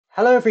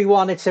Hello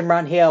everyone, it's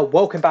Imran here.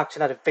 Welcome back to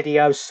another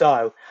video.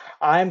 So,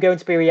 I am going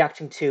to be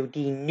reacting to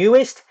the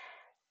newest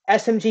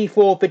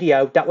SMG4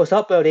 video that was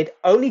uploaded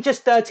only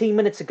just 13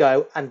 minutes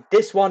ago, and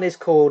this one is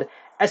called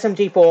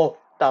SMG4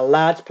 The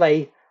Lads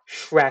Play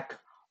Shrek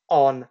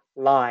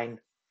Online.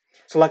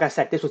 So like I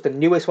said, this was the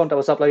newest one that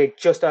was uploaded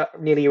just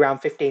nearly around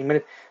 15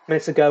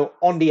 minutes ago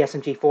on the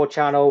SMG4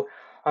 channel.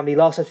 The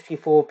last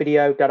SMG4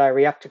 video that I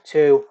reacted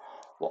to,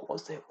 what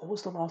was it? What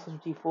was the last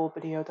SMG4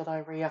 video that I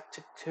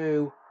reacted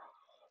to?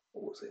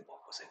 What was it?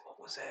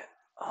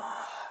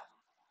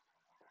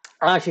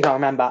 I actually can't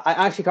remember. I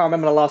actually can't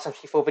remember the last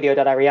SMG4 video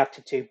that I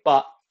reacted to,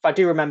 but if I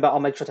do remember, I'll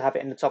make sure to have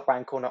it in the top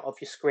right corner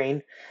of your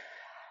screen.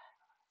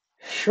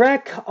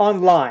 Shrek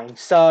Online.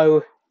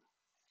 So,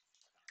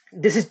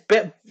 this is,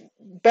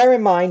 bear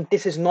in mind,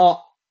 this is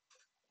not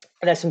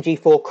an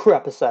SMG4 crew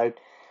episode.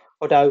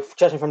 Although,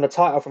 judging from the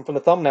title, from the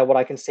thumbnail, what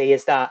I can see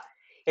is that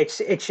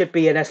it should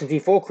be an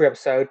SMG4 crew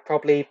episode,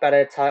 probably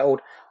better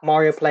titled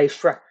Mario Plays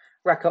Shrek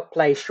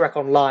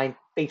Online,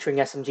 featuring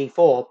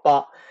SMG4,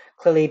 but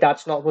clearly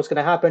that's not what's going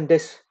to happen.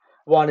 This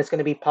one is going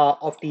to be part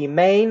of the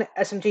main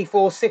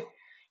SMG4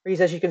 series,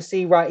 as you can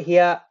see right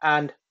here,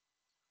 and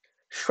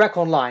Shrek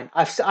Online.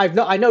 I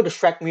know the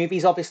Shrek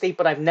movies, obviously,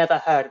 but I've never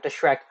heard of the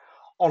Shrek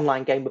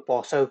Online game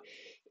before. So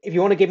if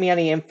you want to give me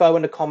any info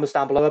in the comments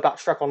down below about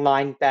Shrek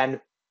Online, then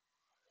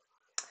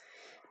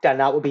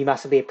that would be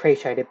massively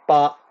appreciated.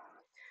 But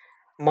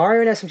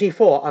Mario and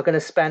SMG4 are going to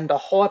spend a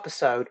whole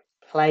episode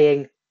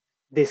playing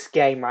this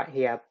game right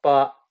here.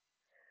 But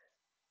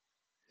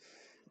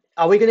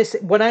are we going to see,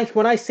 when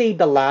I see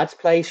the lads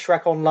play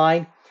Shrek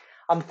Online,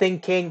 I'm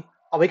thinking,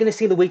 are we going to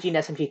see Luigi and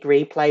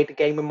SMG3 play the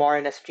game with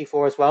Mario and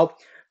SMG4 as well?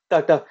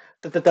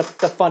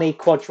 The funny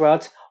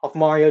quadrat of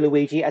Mario,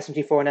 Luigi,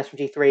 SMG4, and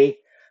SMG3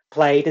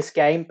 play this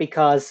game?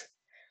 Because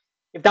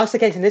if that's the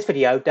case in this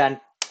video, then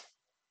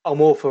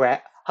I'm all for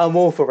it.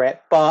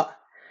 But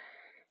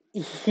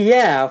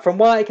yeah, from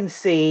what I can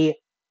see,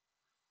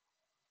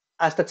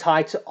 as the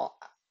title,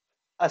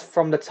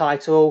 from the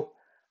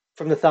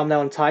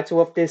thumbnail and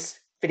title of this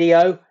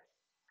video,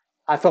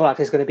 I feel like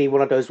it's going to be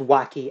one of those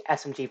wacky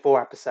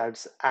SMG4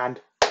 episodes,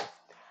 and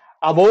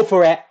I'm all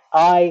for it.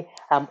 I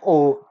am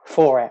all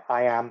for it.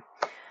 I am.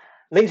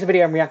 Link to the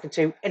video I'm reacting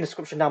to in the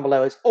description down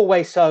below as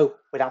always. So,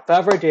 without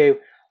further ado,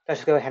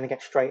 let's just go ahead and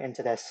get straight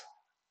into this.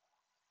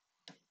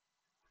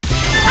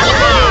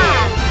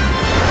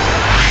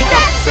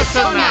 That's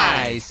so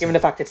nice! Given the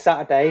fact it's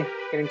Saturday,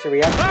 getting to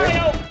react to it.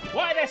 Mario,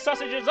 why are there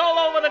sausages all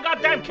over the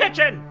goddamn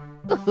kitchen?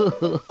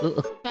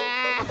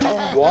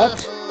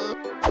 What?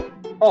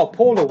 Oh,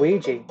 poor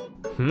Luigi.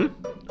 Who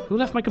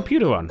left my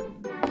computer on?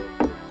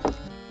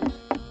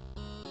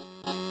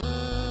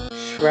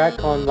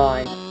 Shrek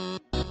Online.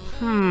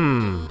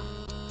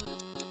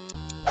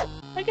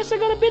 I guess I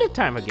got a bit of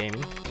time of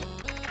gaming.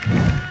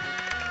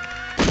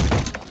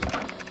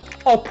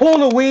 Oh, poor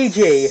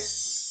Luigi!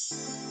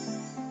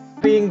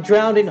 Being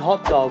drowned in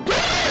hot dogs.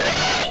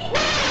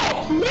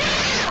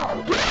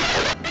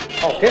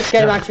 Oh, this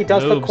game actually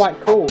does look quite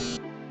cool.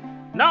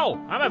 No,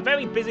 I'm a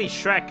very busy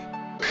Shrek.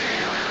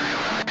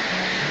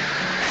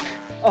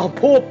 Oh,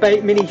 poor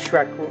mini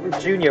Shrek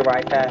Jr.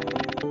 right there.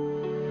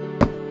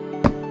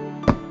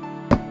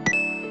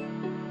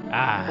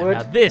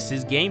 Now this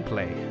is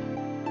gameplay.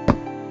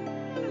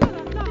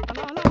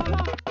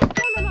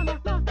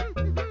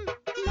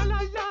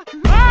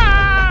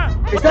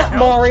 Is that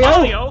Mario?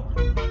 Mario?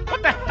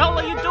 What the hell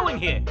are you doing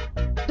here?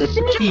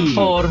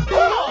 SMG4.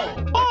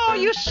 Oh,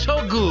 you're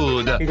so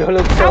good. You don't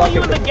look so How are like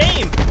you in the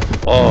game?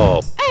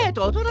 Oh.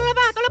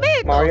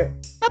 Mario.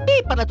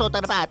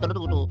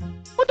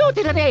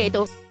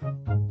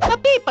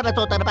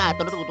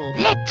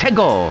 Let's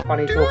go.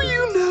 Funny talking.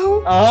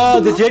 Oh,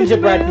 the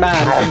gingerbread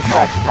man from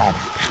Shrek.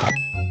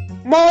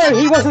 Mario,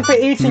 he wasn't for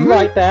eating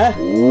right there.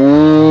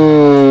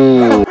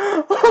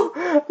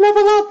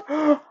 Level up.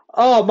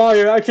 Oh,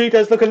 Mario actually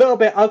does look a little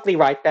bit ugly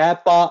right there,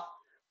 but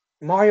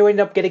Mario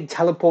ended up getting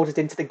teleported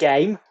into the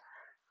game.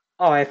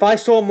 Oh, if I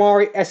saw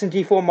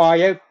SMG4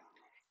 Mario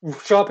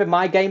show up in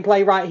my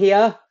gameplay right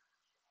here,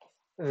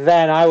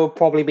 then I would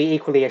probably be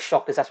equally as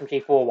shocked as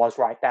SMG4 was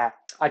right there.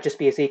 I'd just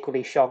be as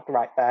equally shocked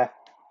right there.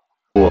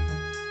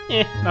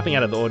 Nothing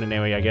out of the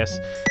ordinary, I guess.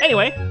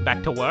 Anyway,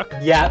 back to work.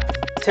 Yeah,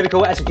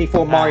 typical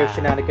SMG4 Mario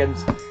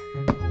shenanigans.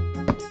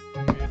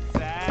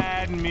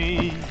 Beside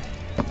me,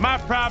 my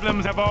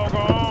problems have all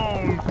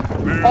gone.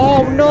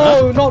 Oh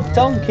no, not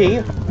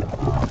Donkey!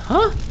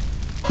 Huh?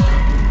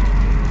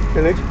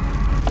 Village.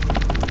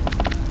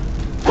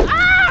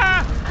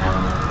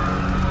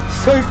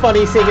 So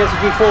funny seeing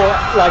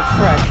SMG4 like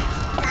Shrek.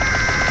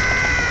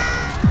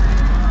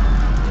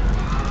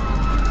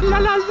 La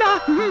la la.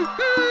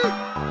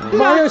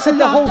 Mario set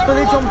the whole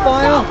village on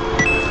fire.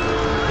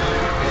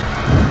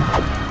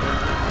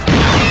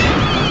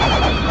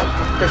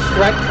 The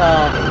Shrek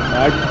car. Oh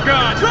my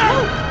God!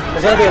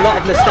 There's going to be a lot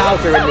of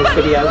nostalgia in this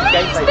video.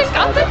 Gameplay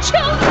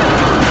nostalgia.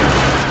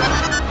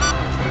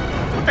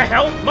 What the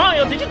hell?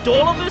 Mario, did you do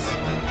all of this?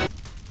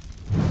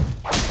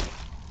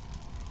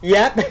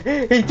 Yep,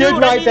 he did Dude, I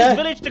right need there. this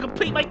village to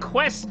complete my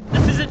quest.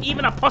 This is isn't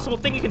even a possible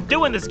thing you can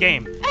do in this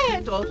game.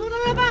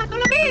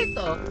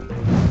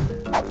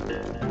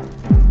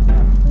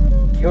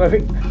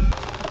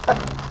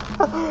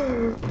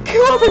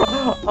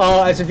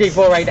 Oh,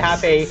 SMG4 ain't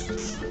happy.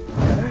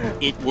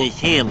 It was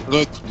him.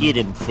 Let's get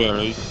him,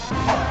 fellas.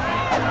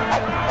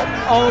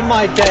 Oh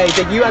my days,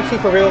 are you actually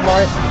for real,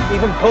 Morris?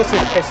 Even Puss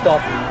is pissed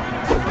off.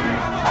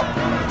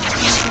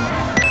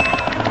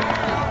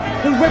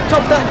 Who whipped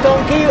up that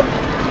donkey?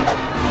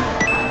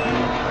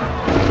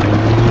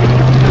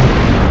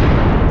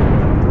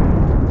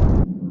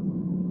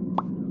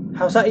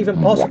 How's that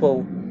even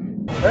possible?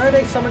 Where are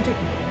they summoned to?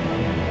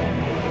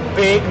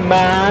 Big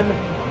man!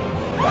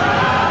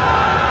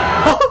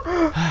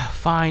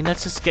 Fine,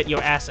 let's just get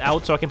your ass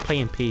out so I can play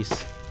in peace.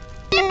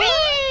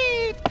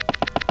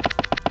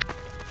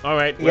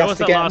 Alright, where was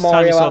the last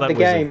time you saw that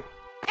wizard?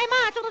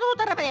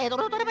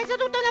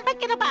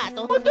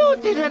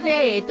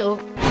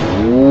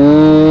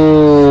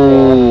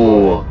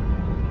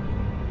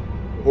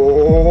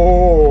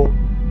 Oh.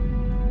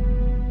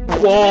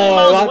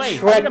 Whoa, that away.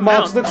 Shrek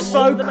monster looks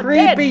so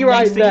creepy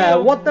right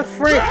there. What the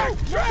frick?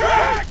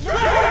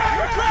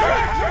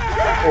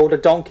 All the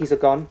donkeys are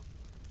gone.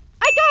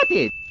 I got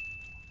it.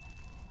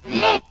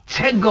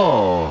 Let's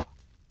go.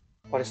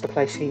 What is the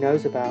place he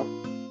knows about?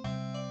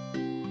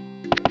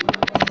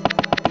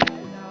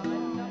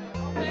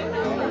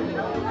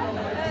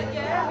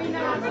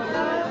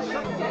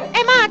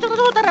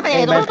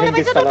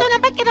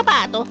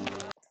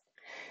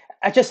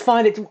 I just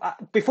find it,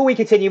 before we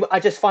continue, I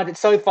just find it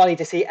so funny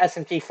to see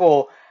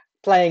SMG4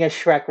 playing as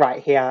Shrek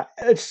right here.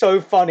 It's so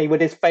funny with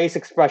his face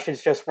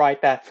expressions just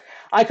right there.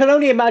 I can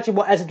only imagine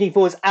what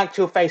SMG4's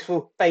actual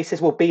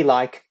faces will be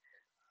like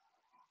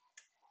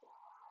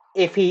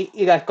if he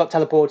got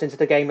teleported into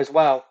the game as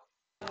well.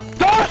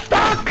 Door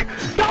stuck!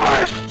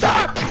 Door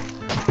stuck!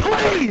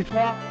 Please!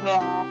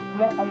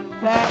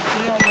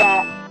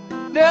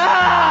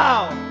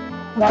 No!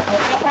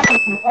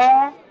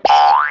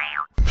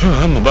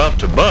 I'm about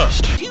to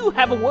bust. Do you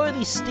have a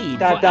worthy steed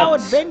for our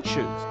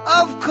adventures?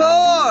 Of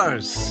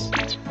course!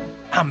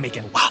 I'm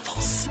making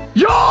waffles.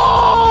 Yo!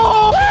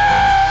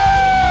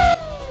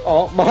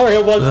 Oh,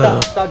 Mario wants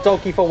that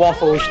donkey for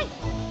waffles.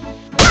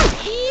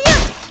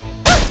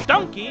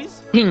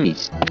 Donkeys?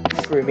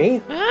 Screw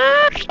me.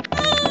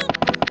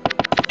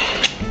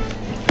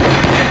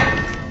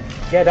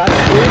 Yeah, that's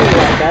screwy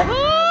right there.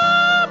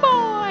 Oh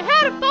boy,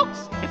 howdy folks!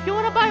 If you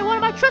want to buy one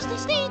of my trusty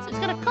steeds, it's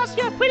gonna cost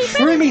you a pretty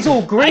penny. Shroomi's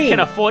all green. I can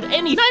afford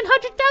any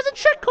 900,000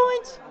 Shrek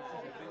coins.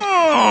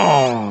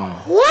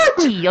 What?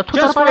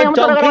 Just for a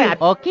donkey?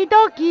 Okie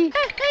dokie.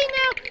 Hey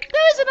now,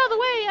 there is another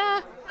way.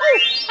 Oh,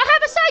 I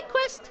have a side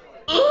quest.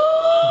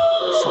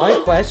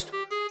 Side quest?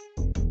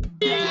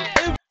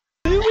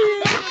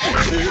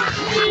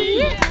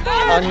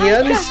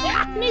 Onions?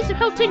 Need some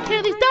help taking care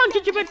of these down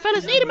gingerbread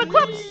fellas eating my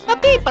crops.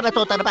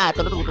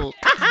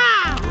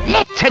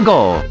 Let's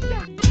go.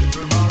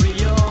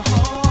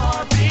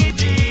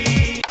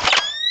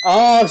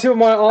 Oh, Super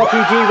Mario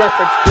RPG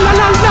reference.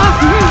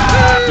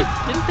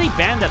 Didn't they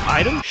ban that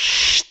item?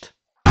 Shh.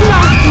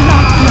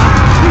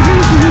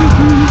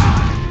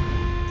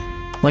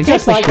 Well,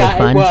 Just like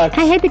that, it works.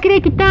 I had a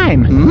great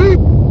time.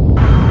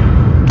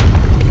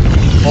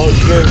 Oh,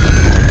 shit.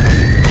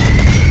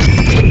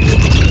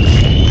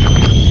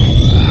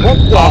 What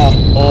the?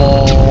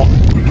 Oh.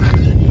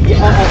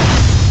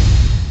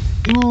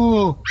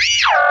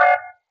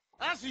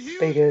 That's a huge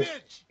Figures.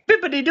 bitch.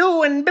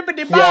 Bippity-doo and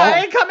bippity-bye.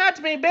 Yeah. Come at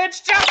me,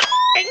 bitch. Just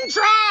f***ing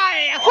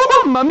try.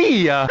 Mamma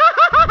mia.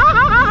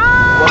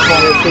 What's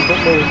Mario's secret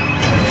move?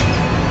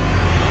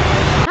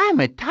 I'm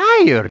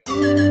tired.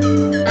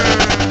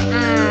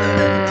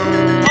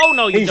 Oh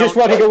no, you He's don't. just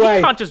running away.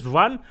 We can't just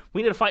run.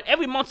 We need to fight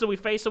every monster we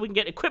face so we can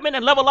get equipment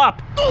and level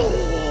up.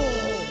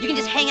 You can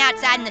just hang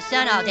outside in the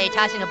sun all day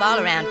tossing a ball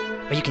around.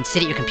 Or you can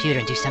sit at your computer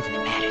and do something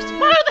that matters.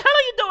 What the hell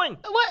are you doing?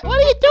 What are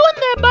you doing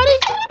there, buddy?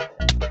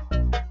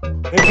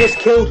 He just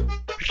killed.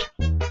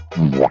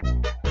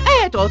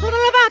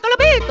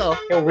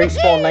 He'll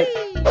respawn late.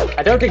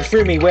 I don't think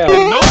Shroomy will.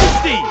 No,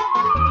 Steve.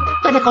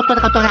 I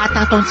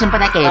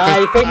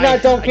think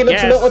that donkey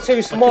looks a little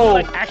too small.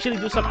 Like actually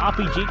do some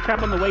RPG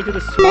crap on the way to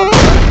the swamp.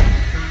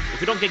 If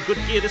we don't get good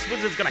gear, this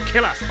wizard's gonna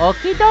kill us.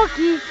 Okie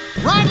dokie.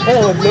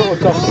 Oh, little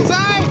donkey.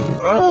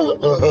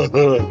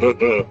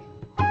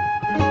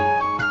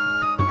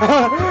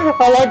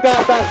 I like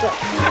that.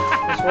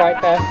 That's right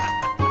there.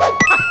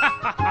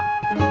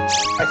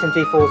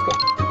 SMG4's got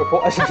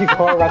report SMG4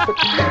 harassment.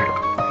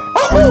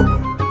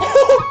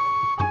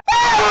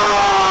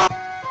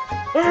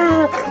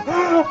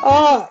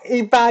 Oh,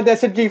 he banned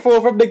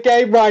SMG4 from the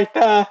game right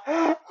there.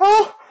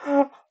 Oh,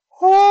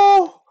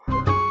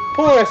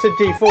 poor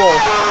SMG4.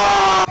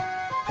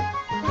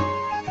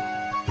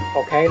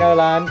 Volcano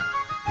Land.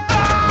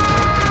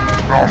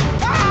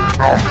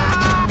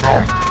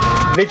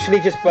 Literally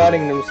just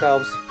burning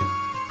themselves.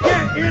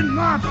 Get in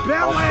my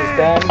belly. Monsters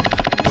Den.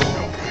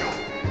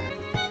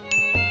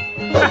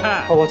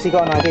 Oh, what's he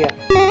got an idea?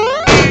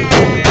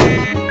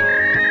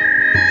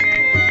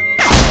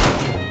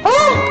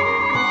 Oh!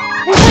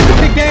 He ended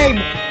the game!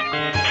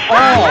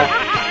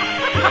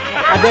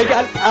 And they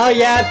got, oh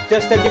yeah,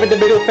 just giving the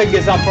middle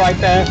fingers up right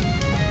there.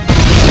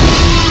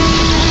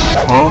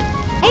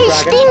 Hey,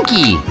 Dragon.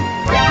 Stinky!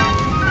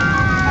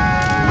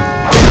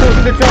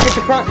 Causing the dragon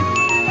to crack.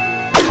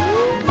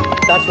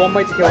 That's one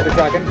way to kill the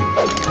dragon.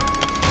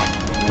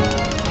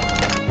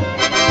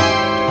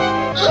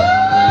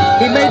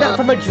 He made that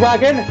from a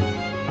dragon,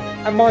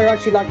 and Mario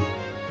actually like,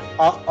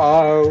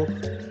 uh-oh.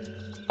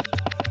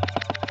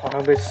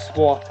 This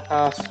SWAT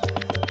ass.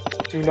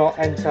 Do not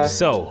enter.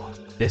 So,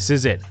 this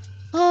is it.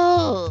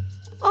 Oh.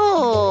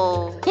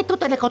 Che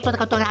tutte le cose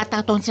che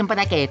sempre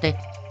da chete.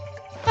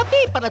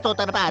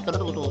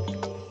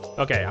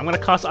 Okay, I'm gonna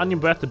cast Onion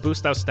Breath to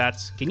boost our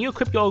stats. Can you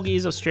equip your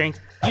Ogres of Strength?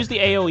 Use the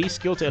AoE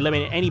skill to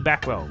eliminate any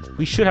back row.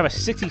 We should have a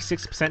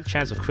 66%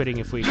 chance of critting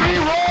if we...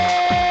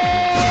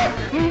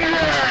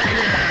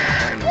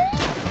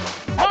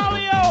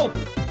 Mario!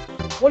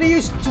 What are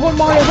you,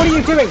 Mario, what are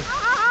you doing?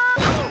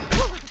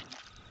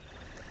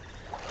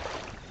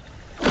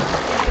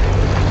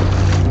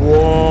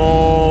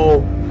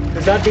 Whoa!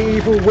 Is that the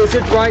evil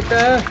wizard right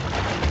there?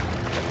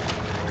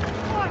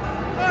 What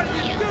are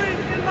you doing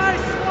in my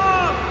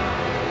swamp?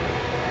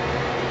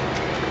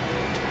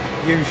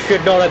 You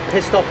should not have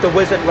pissed off the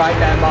wizard right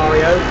there,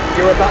 Mario.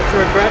 You're about to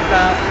regret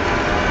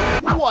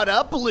that. What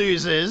up,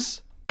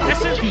 losers?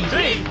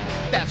 SMG3!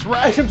 That's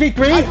right.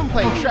 SMG3? I've been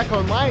playing Shrek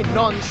Online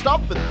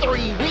non-stop for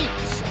 3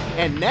 weeks,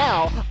 and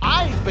now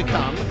I've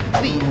become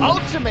the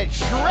ultimate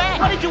Shrek.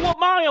 Why did you want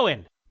Mario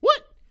in?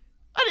 What?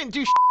 I didn't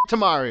do to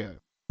Mario.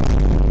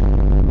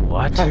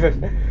 What?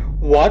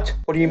 What?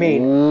 What do you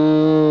mean?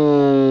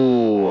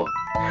 Ooh.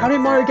 How did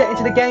Mario get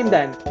into the game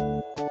then?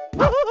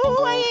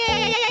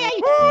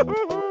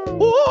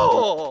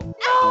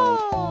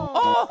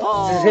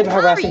 This is him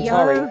harassing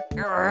Tari.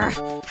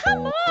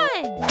 Come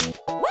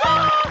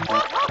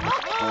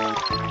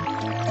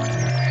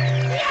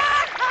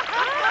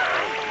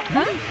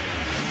on!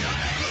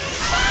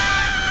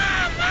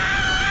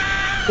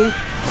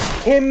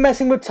 Him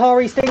messing with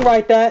Tari's thing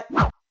right there.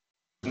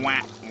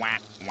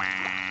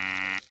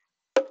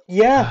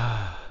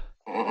 Yeah.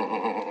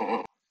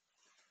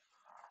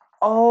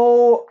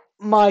 Oh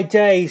my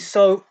days.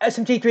 So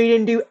SMG3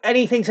 didn't do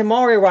anything to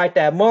Mario right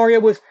there. Mario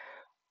was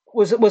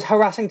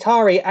harassing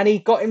Tari and he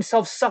got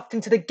himself sucked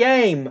into the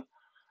game.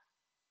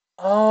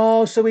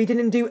 Oh, so he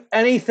didn't do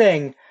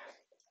anything.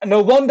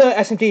 No wonder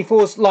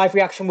SMG4's live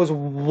reaction was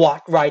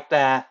what right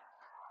there.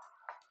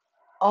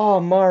 Oh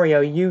Mario,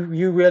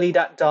 you really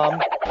that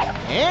dumb?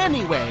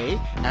 Anyway,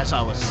 as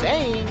I was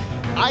saying,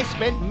 I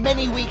spent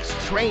many weeks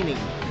training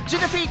to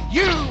defeat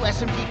you,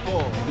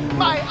 SMG4,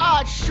 my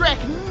arch Shrek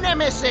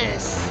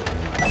nemesis.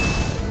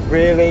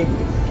 Really?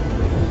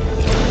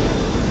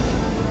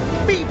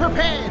 Be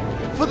prepared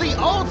for the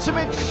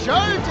ultimate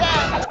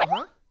showdown.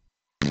 Huh?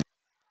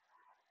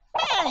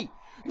 Hey,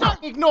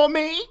 don't ignore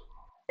me.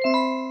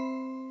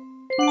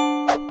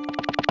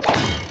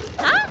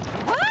 Huh?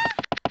 What?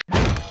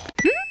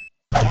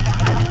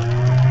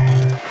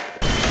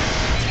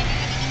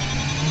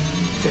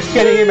 Just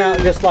getting him out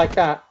just like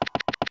that.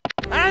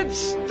 And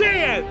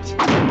stand!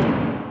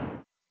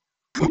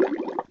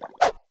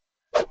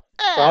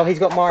 Well, he's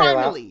got Mario out.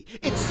 Finally,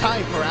 it's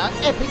time for our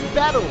epic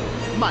battle,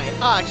 my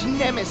arch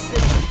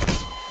nemesis.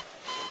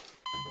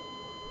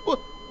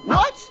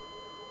 What?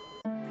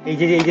 He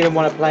didn't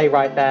want to play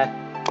right there.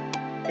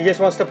 He just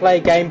wants to play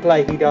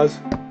gameplay, he does.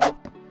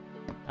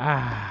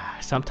 Ah,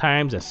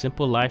 sometimes a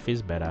simple life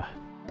is better.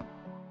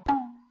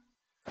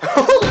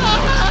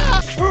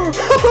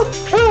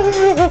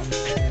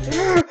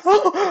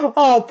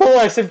 Oh, poor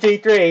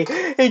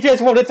SMG3. He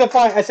just wanted to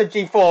fight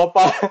SMG4,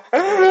 but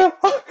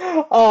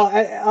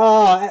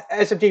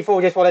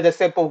SMG4 just wanted a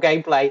simple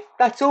gameplay.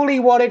 That's all he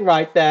wanted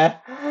right there,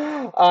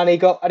 and he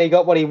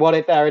got what he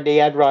wanted there in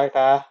the end right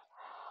there.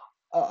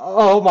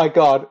 Oh my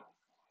God!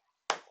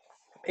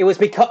 It was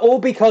all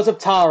because of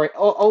Tari,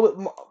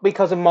 all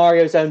because of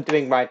Mario's own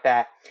doing right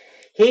there.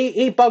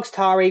 He bugs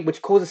Tari,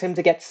 which causes him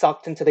to get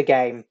sucked into the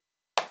game.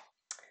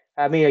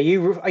 I mean, are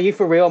you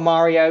for real,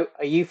 Mario?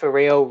 Are you for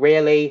real?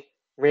 Really,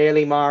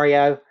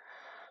 Mario?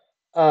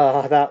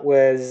 That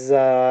was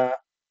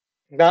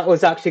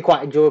actually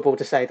quite enjoyable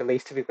to say the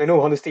least. In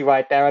all honesty,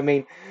 right there. I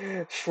mean,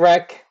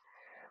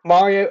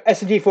 Mario,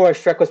 SMG4 as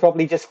Shrek was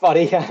probably just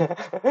funny.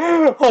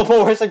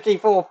 Although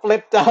SMG4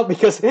 flipped out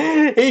because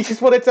he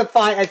just wanted to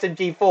fight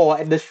SMG4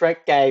 in the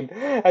Shrek game.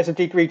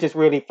 SMG3 just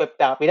really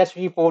flipped out. I mean,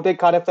 SMG4 did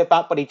kind of flip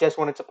out, but he just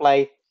wanted to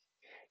play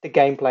the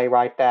gameplay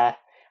right there.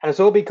 And it's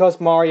all because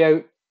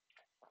Mario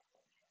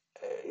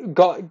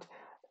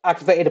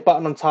activated a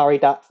button on Tari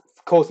that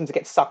caused him to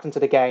get sucked into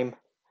the game.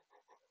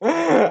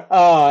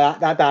 Oh,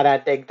 that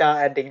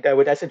ending though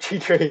with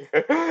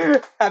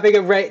SMG3 having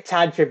a rate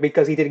tantrum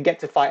because he didn't get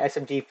to fight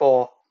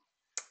SMG4.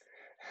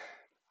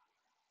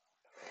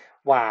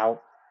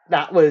 Wow,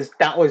 that was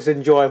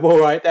enjoyable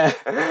right there.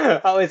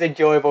 That was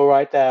enjoyable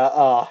right there.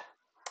 All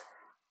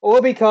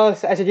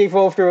because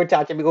SMG4 threw a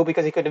tantrum, all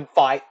because he couldn't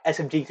fight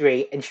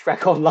SMG3 in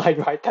Shrek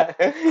Online right there.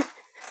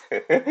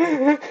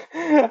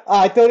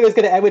 I thought it was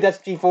going to end with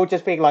SMG4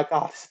 just being like,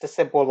 oh, this is a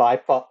simple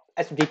life, but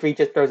SMG3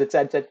 just throws a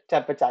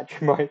temper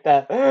tantrum right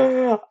there.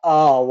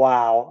 Oh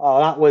wow! Oh,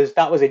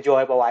 that was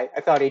enjoyable. I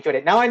thoroughly enjoyed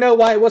it. Now I know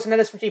why it wasn't an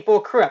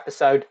SMG4 crew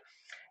episode.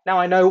 Now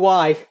I know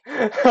why.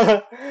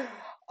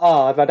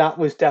 Oh, but that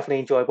was definitely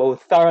enjoyable.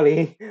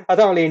 I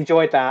thoroughly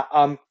enjoyed that.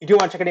 You do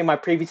want to check out my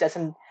previous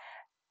SMO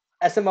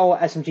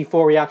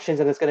SMG4 reactions,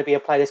 and there's going to be a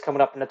playlist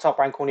coming up in the top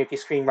right corner of your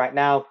screen right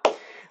now.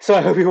 So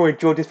I hope you all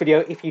enjoyed this video.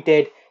 If you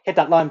did, hit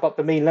that like button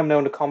for me. Let me know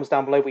in the comments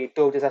down below what you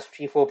thought of this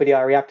SMG4 video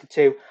I reacted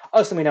to.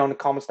 Also, let me know in the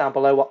comments down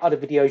below what other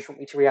videos you want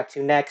me to react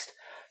to next.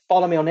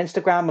 Follow me on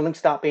Instagram. The links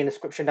to that be in the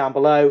description down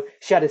below.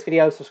 Share this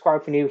video.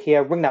 Subscribe if you're new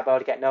here. Ring that bell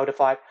to get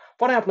notified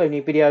when I upload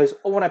new videos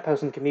or when I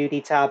post in the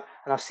community tab.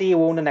 And I'll see you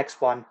all in the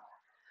next one.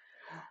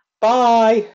 Bye!